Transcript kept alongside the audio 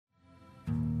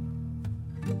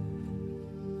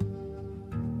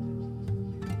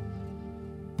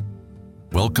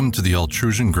Welcome to the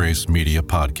Altrusion Grace Media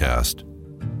Podcast.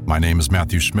 My name is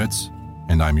Matthew Schmitz,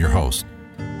 and I'm your host.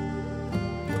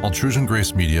 Altrusion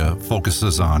Grace Media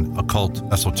focuses on occult,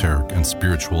 esoteric, and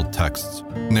spiritual texts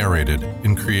narrated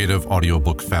in creative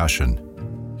audiobook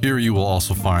fashion. Here you will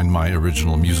also find my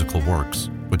original musical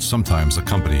works, which sometimes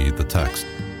accompany the text.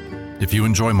 If you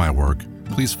enjoy my work,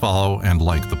 please follow and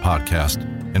like the podcast,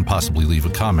 and possibly leave a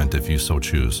comment if you so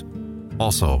choose.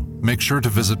 Also, make sure to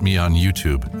visit me on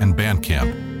YouTube and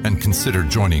Bandcamp, and consider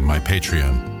joining my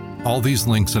Patreon. All these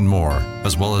links and more,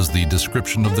 as well as the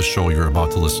description of the show you're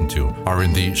about to listen to, are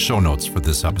in the show notes for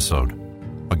this episode.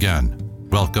 Again,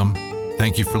 welcome,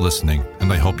 thank you for listening,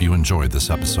 and I hope you enjoyed this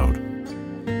episode.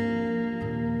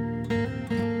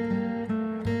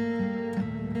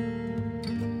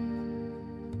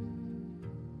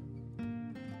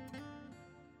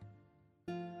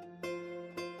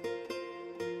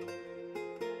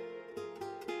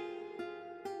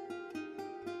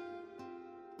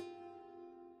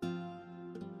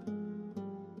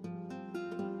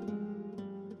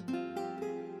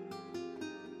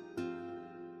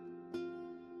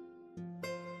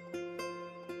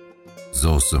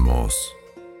 Zosimos,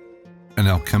 an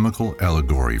alchemical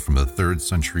allegory from the 3rd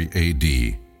century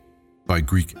AD by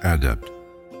Greek adept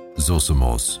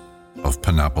Zosimos of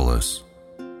Panopolis.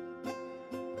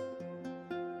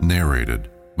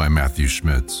 Narrated by Matthew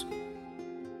Schmitz.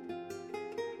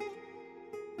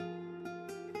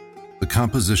 The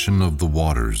composition of the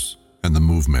waters, and the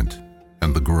movement,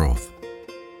 and the growth,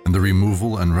 and the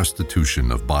removal and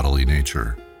restitution of bodily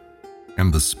nature,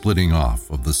 and the splitting off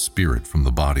of the spirit from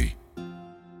the body,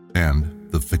 and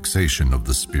the fixation of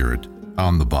the spirit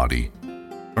on the body,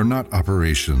 are not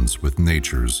operations with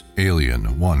natures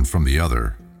alien one from the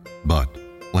other, but,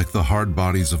 like the hard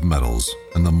bodies of metals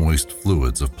and the moist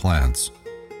fluids of plants,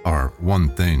 are one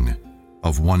thing,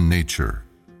 of one nature,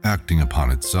 acting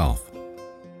upon itself.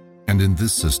 And in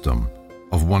this system,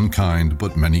 of one kind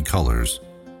but many colors,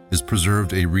 is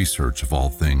preserved a research of all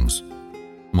things,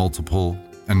 multiple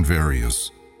and various,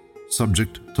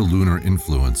 subject to lunar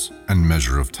influence and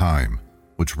measure of time,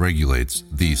 which regulates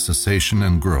the cessation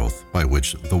and growth by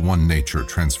which the one nature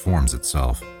transforms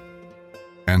itself.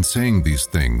 And saying these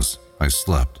things, I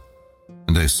slept,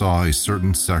 and I saw a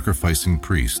certain sacrificing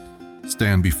priest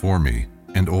stand before me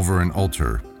and over an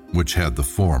altar which had the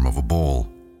form of a bowl,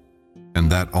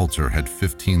 and that altar had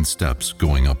 15 steps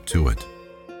going up to it.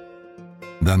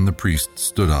 Then the priest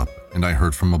stood up, and I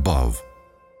heard from above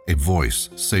a voice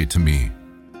say to me,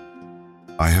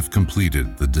 I have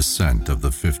completed the descent of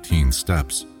the 15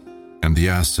 steps and the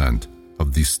ascent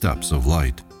of the steps of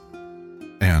light.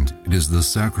 And it is the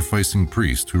sacrificing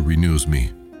priest who renews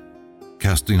me,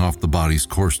 casting off the body's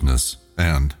coarseness,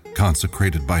 and,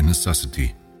 consecrated by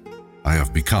necessity, I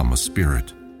have become a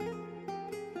spirit.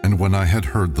 And when I had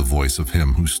heard the voice of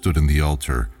him who stood in the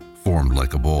altar, formed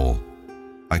like a bowl,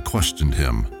 I questioned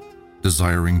him,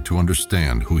 desiring to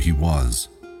understand who he was.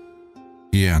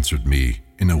 He answered me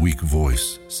in a weak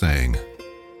voice, saying,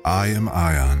 I am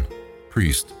Ion,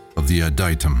 priest of the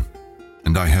Aditum,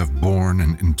 and I have borne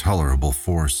an intolerable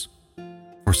force.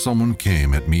 For someone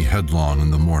came at me headlong in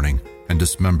the morning and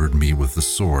dismembered me with the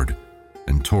sword,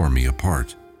 and tore me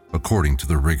apart, according to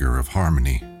the rigor of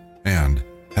harmony. And,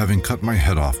 having cut my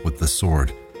head off with the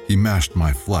sword, he mashed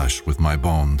my flesh with my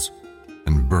bones,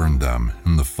 and burned them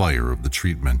in the fire of the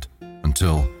treatment,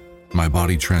 until, my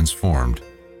body transformed,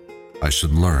 I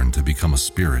should learn to become a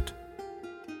spirit.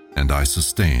 And I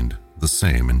sustained the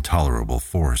same intolerable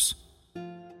force.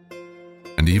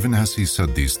 And even as he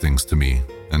said these things to me,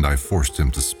 and I forced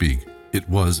him to speak, it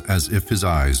was as if his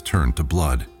eyes turned to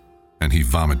blood, and he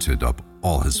vomited up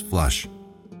all his flesh.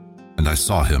 And I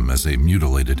saw him as a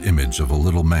mutilated image of a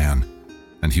little man,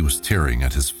 and he was tearing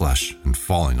at his flesh and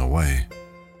falling away.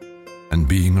 And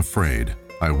being afraid,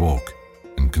 I woke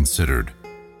and considered,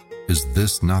 is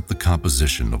this not the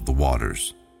composition of the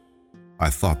waters? I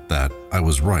thought that I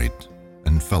was right,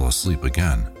 and fell asleep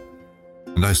again.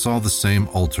 And I saw the same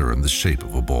altar in the shape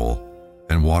of a bowl,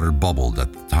 and water bubbled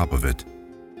at the top of it,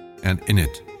 and in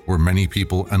it were many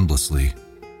people endlessly,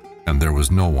 and there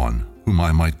was no one whom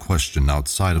I might question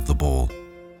outside of the bowl.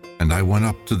 And I went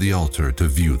up to the altar to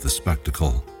view the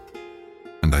spectacle.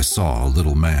 And I saw a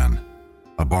little man,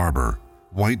 a barber,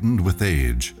 whitened with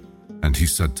age, and he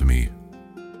said to me,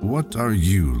 What are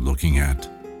you looking at?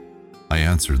 I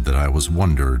answered that I was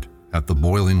wondered at the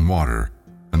boiling water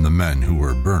and the men who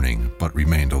were burning but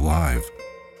remained alive.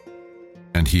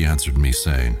 And he answered me,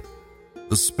 saying,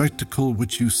 The spectacle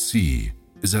which you see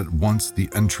is at once the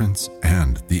entrance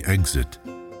and the exit,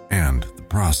 and the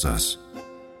process.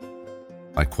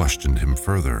 I questioned him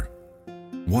further.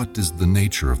 "What is the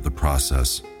nature of the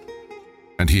process?"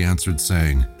 And he answered,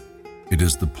 saying, "It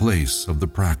is the place of the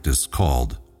practice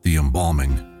called the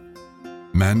embalming.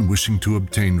 Men wishing to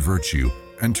obtain virtue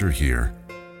enter here,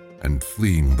 and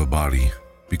fleeing the body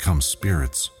become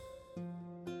spirits."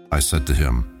 I said to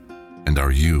him, "And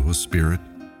are you a spirit?"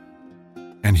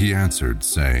 And he answered,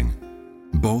 saying,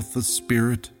 "Both a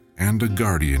spirit and a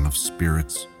guardian of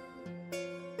spirits."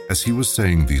 As he was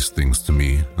saying these things to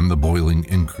me, and the boiling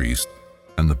increased,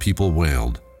 and the people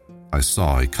wailed, I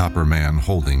saw a copper man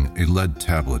holding a lead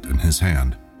tablet in his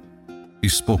hand. He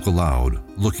spoke aloud,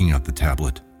 looking at the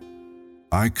tablet.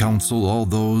 "I counsel all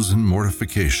those in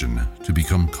mortification to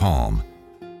become calm,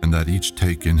 and that each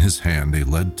take in his hand a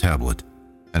lead tablet,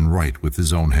 and write with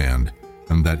his own hand,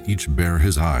 and that each bear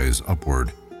his eyes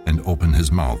upward, and open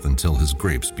his mouth until his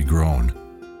grapes be grown."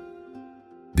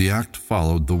 The act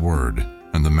followed the word,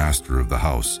 and the master of the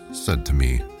house said to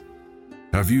me,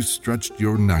 "Have you stretched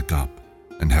your neck up,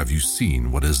 and have you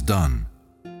seen what is done?"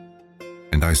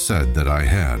 And I said that I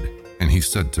had, and he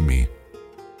said to me,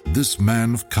 "This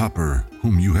man of copper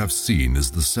whom you have seen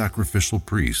is the sacrificial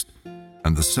priest,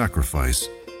 and the sacrifice,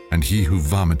 and he who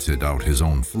vomited out his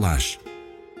own flesh.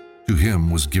 To him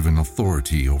was given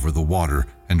authority over the water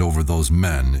and over those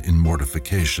men in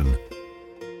mortification."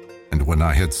 And when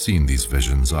I had seen these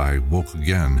visions, I woke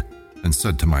again and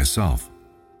said to myself,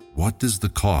 "What is the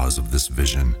cause of this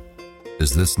vision?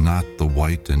 Is this not the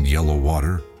white and yellow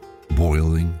water,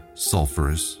 boiling,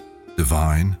 sulphurous,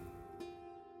 divine?"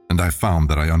 And I found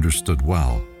that I understood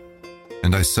well.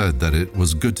 And I said that it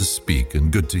was good to speak,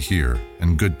 and good to hear,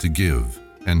 and good to give,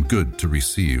 and good to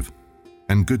receive,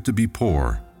 and good to be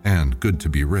poor, and good to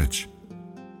be rich.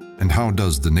 And how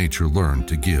does the nature learn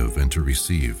to give and to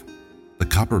receive? The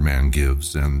copper man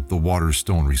gives, and the water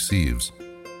stone receives.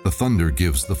 The thunder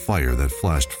gives the fire that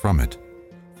flashed from it.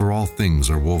 For all things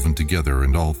are woven together,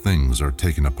 and all things are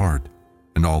taken apart,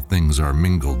 and all things are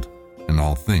mingled, and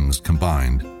all things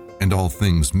combined, and all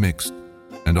things mixed,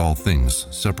 and all things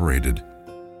separated,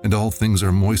 and all things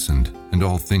are moistened, and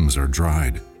all things are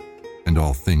dried, and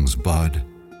all things bud,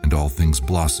 and all things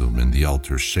blossom in the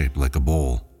altar shaped like a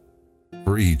bowl.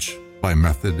 For each, by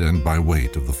method and by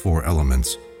weight of the four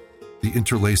elements, the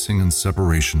interlacing and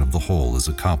separation of the whole is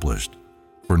accomplished,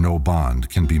 for no bond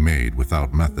can be made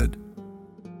without method.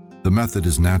 The method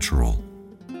is natural,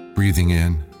 breathing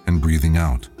in and breathing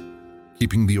out,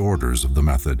 keeping the orders of the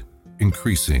method,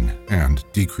 increasing and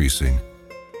decreasing,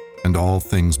 and all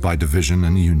things by division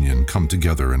and union come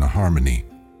together in a harmony.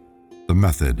 The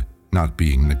method not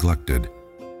being neglected,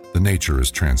 the nature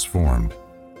is transformed.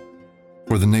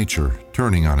 For the nature,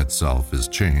 turning on itself, is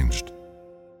changed,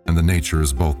 and the nature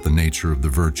is both the nature of the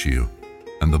virtue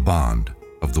and the bond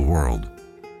of the world.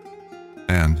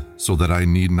 And, so that I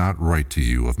need not write to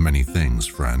you of many things,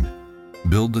 friend,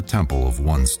 build a temple of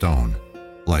one stone,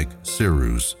 like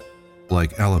cerus,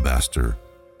 like alabaster,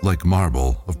 like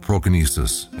marble of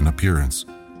Proconesus in appearance,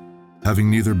 having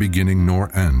neither beginning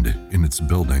nor end in its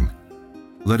building.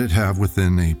 Let it have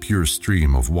within a pure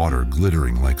stream of water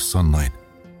glittering like sunlight.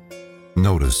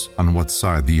 Notice on what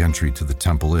side the entry to the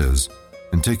temple is,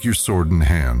 and take your sword in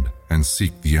hand and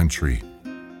seek the entry.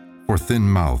 For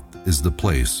thin-mouthed is the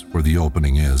place where the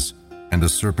opening is, and a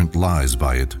serpent lies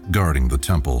by it, guarding the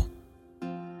temple.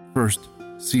 First,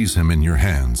 seize him in your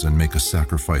hands and make a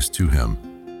sacrifice to him,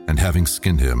 and having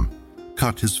skinned him,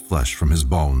 cut his flesh from his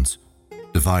bones,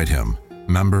 divide him,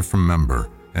 member from member,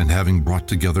 and having brought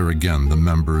together again the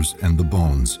members and the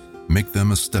bones, make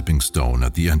them a stepping stone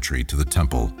at the entry to the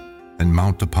temple, and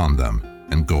mount upon them,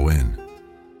 and go in.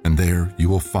 And there you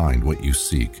will find what you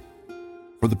seek.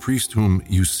 For the priest whom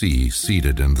you see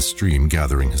seated in the stream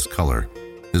gathering his color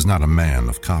is not a man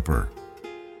of copper,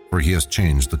 for he has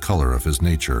changed the color of his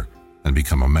nature and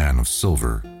become a man of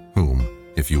silver, whom,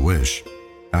 if you wish,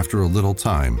 after a little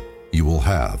time you will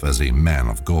have as a man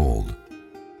of gold.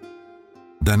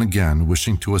 Then again,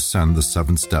 wishing to ascend the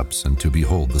 7 steps and to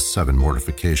behold the 7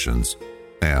 mortifications,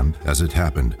 and, as it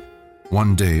happened,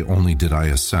 one day only did I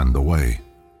ascend the way.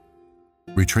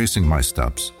 Retracing my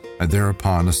steps, I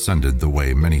thereupon ascended the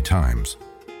way many times,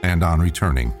 and on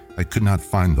returning I could not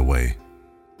find the way,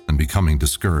 and becoming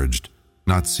discouraged,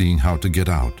 not seeing how to get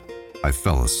out, I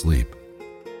fell asleep.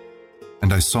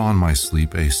 And I saw in my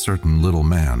sleep a certain little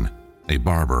man, a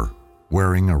barber,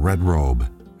 wearing a red robe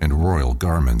and royal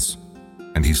garments,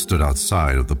 and he stood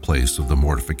outside of the place of the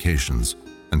mortifications,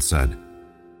 and said,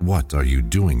 "What are you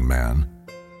doing, man?"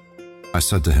 I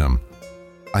said to him,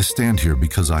 "I stand here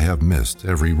because I have missed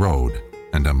every road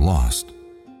and am lost."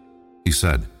 He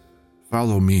said,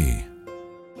 "Follow me."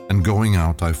 And going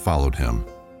out I followed him,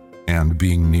 and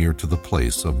being near to the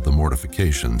place of the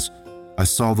mortifications, I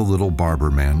saw the little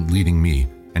barber man leading me,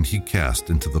 and he cast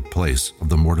into the place of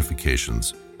the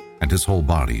mortifications, and his whole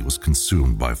body was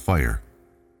consumed by fire.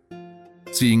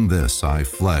 Seeing this, I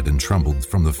fled and trembled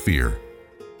from the fear,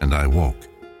 and I woke,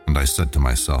 and I said to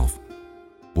myself,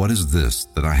 "What is this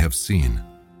that I have seen?"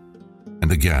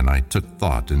 And again I took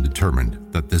thought and determined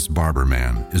that this barber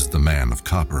man is the man of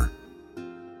copper.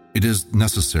 It is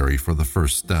necessary for the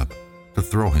first step to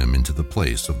throw him into the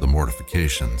place of the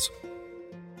mortifications.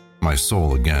 My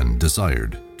soul again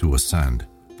desired to ascend,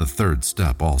 the third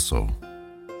step also.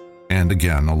 And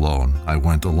again alone I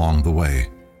went along the way,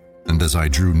 and as I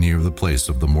drew near the place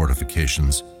of the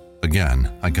mortifications,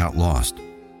 again I got lost,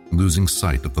 losing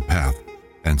sight of the path,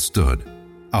 and stood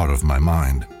out of my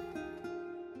mind.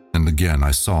 And again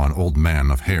I saw an old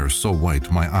man of hair so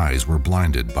white my eyes were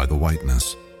blinded by the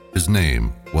whiteness. His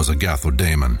name was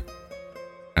Agathodamon.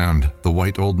 And the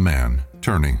white old man,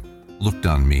 turning, looked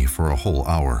on me for a whole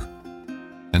hour.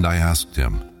 And I asked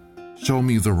him, "Show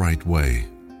me the right way."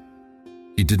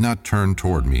 He did not turn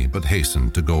toward me, but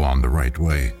hastened to go on the right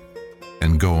way.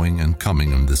 And going and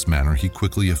coming in this manner, he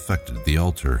quickly effected the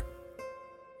altar.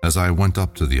 As I went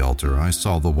up to the altar, I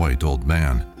saw the white old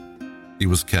man. He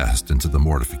was cast into the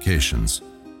mortifications.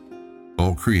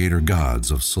 O creator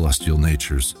gods of celestial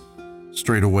natures,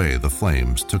 straightway the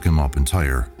flames took him up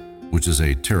entire, which is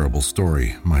a terrible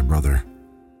story, my brother.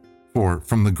 For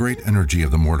from the great energy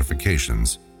of the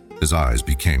mortifications, his eyes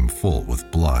became full with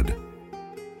blood.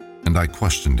 And I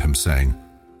questioned him, saying,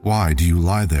 "Why do you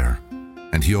lie there?"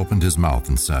 And he opened his mouth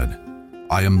and said,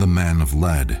 "I am the man of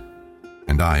lead,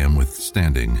 and I am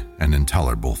withstanding an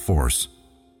intolerable force."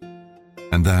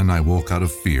 And then I woke out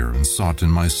of fear and sought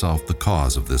in myself the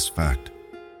cause of this fact.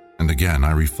 And again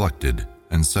I reflected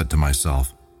and said to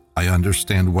myself, "I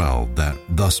understand well that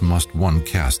thus must one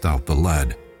cast out the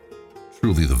lead.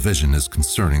 Truly the vision is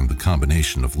concerning the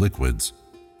combination of liquids."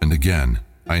 And again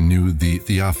I knew the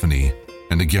theophany,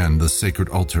 and again the sacred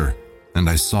altar, and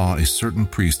I saw a certain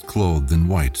priest clothed in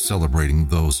white celebrating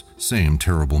those same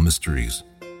terrible mysteries.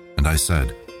 And I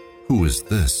said, "Who is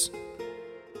this?"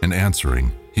 And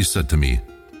answering, he said to me,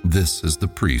 "This is the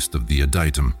priest of the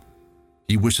Aditum.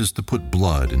 He wishes to put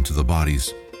blood into the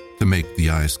bodies, to make the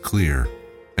eyes clear,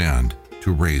 and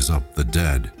to raise up the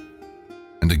dead."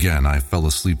 And again I fell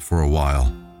asleep for a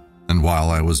while, and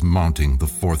while I was mounting the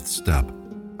fourth step,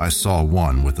 I saw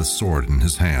one with a sword in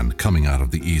his hand coming out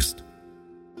of the east.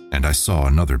 And I saw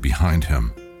another behind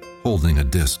him, holding a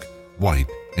disc, white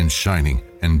and shining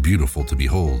and beautiful to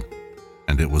behold,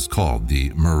 and it was called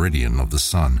the meridian of the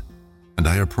sun. And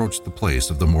I approached the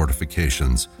place of the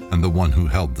mortifications, and the one who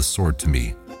held the sword to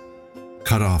me,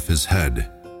 "Cut off his head,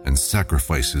 and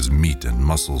sacrifice his meat and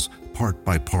muscles part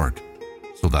by part,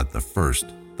 so that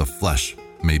the flesh,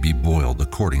 may be boiled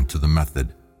according to the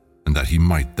method, and that he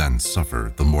might then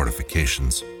suffer the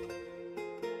mortifications."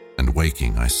 And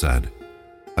waking, I said,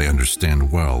 "I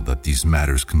understand well that these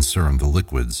matters concern the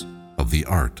liquids of the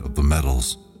art of the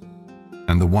metals."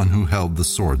 And the one who held the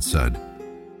sword said,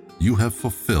 "You have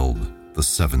fulfilled the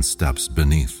 7 steps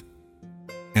beneath."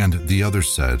 And the other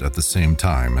said at the same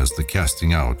time as the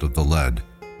casting out of the lead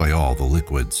by all the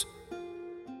liquids,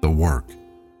 "The work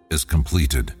is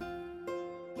completed."